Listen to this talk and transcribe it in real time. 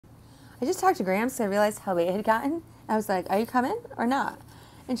I just talked to Grams because I realized how late it had gotten. I was like, are you coming or not?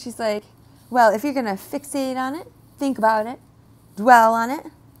 And she's like, well, if you're going to fixate on it, think about it, dwell on it,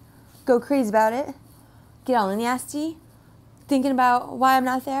 go crazy about it, get all nasty, thinking about why I'm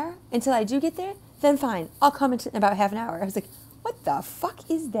not there until I do get there, then fine, I'll come in about half an hour. I was like, what the fuck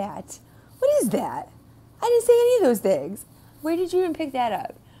is that? What is that? I didn't say any of those things. Where did you even pick that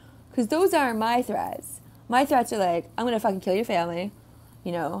up? Because those aren't my threats. My threats are like, I'm going to fucking kill your family,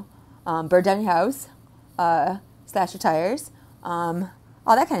 you know, burn down your house, slash your tires, all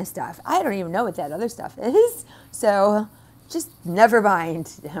that kind of stuff. I don't even know what that other stuff is. So just never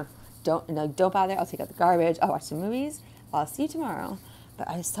mind. Don't bother. I'll take out the garbage. I'll watch some movies. I'll see you tomorrow. But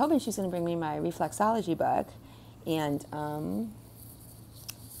I was hoping she was going to bring me my reflexology book. And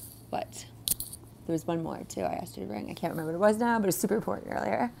what? There was one more, too, I asked her to bring. I can't remember what it was now, but it was super important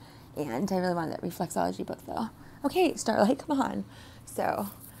earlier. And I really wanted that reflexology book, though. Okay, Starlight, come on. So,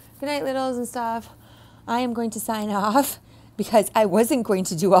 good night, littles and stuff. I am going to sign off because I wasn't going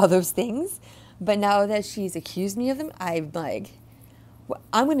to do all those things. But now that she's accused me of them, I'm like, well,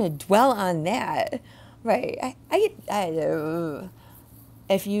 I'm going to dwell on that. Right.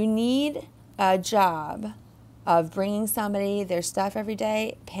 If you need a job of bringing somebody their stuff every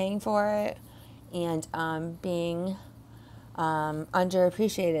day, paying for it, and being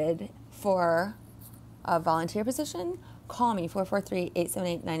underappreciated for a volunteer position, call me,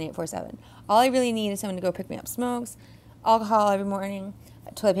 443-878-9847. All I really need is someone to go pick me up smokes, alcohol every morning,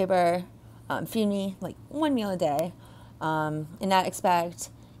 toilet paper, feed me like one meal a day, and not expect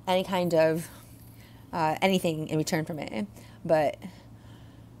any kind of anything in return from it. But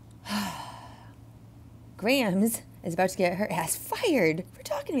Grams is about to get her ass fired for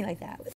talking to me like that.